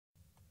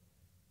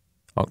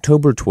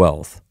October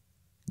 12th.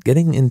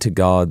 Getting into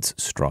God's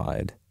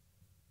stride.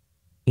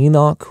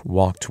 Enoch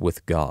walked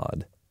with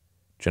God.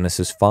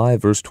 Genesis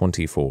 5, verse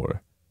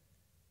 24.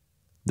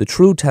 The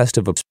true test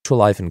of a spiritual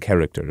life and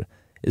character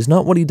is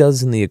not what he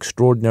does in the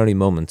extraordinary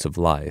moments of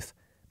life,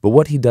 but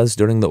what he does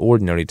during the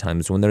ordinary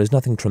times when there is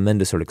nothing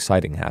tremendous or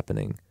exciting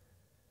happening.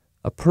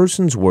 A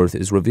person's worth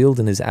is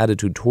revealed in his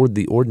attitude toward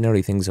the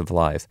ordinary things of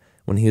life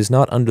when he is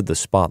not under the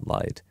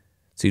spotlight.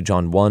 See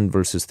John 1,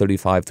 verses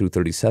 35 through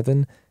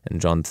 37,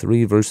 and John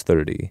 3, verse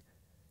 30.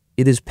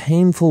 It is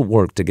painful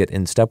work to get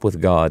in step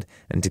with God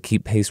and to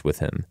keep pace with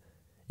Him.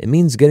 It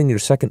means getting your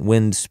second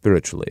wind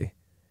spiritually.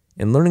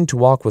 In learning to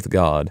walk with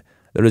God,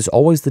 there is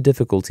always the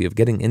difficulty of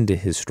getting into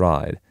His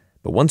stride,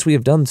 but once we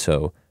have done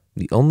so,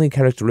 the only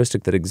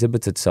characteristic that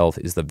exhibits itself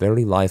is the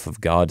very life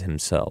of God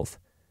Himself.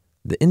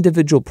 The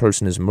individual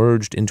person is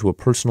merged into a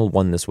personal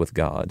oneness with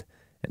God,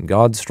 and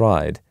God's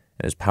stride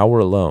and His power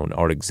alone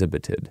are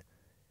exhibited.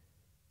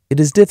 It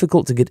is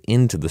difficult to get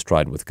into the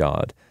stride with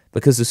God,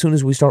 because as soon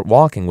as we start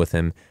walking with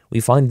Him, we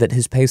find that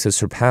His pace has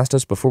surpassed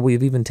us before we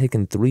have even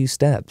taken 3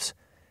 steps.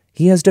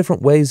 He has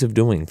different ways of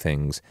doing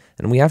things,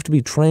 and we have to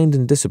be trained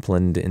and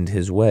disciplined in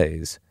His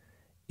ways.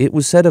 It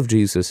was said of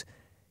Jesus,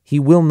 He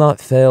will not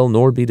fail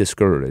nor be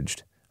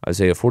discouraged,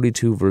 Isaiah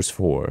 42, verse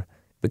 4,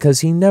 because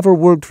He never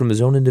worked from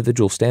His own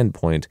individual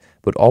standpoint,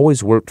 but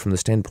always worked from the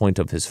standpoint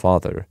of His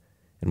Father,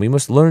 and we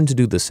must learn to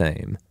do the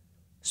same.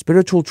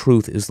 Spiritual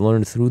truth is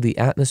learned through the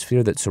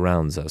atmosphere that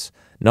surrounds us,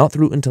 not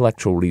through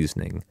intellectual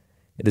reasoning.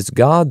 It is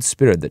God's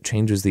Spirit that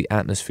changes the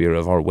atmosphere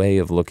of our way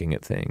of looking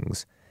at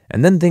things,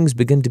 and then things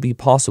begin to be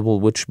possible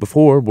which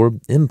before were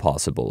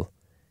impossible.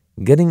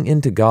 Getting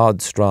into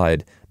God's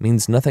stride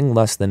means nothing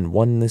less than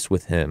oneness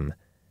with Him.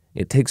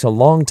 It takes a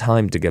long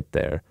time to get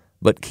there,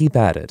 but keep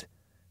at it.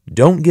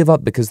 Don't give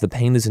up because the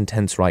pain is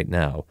intense right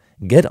now.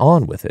 Get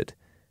on with it,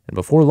 and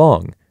before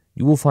long,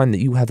 you will find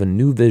that you have a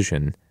new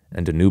vision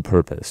and a new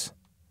purpose.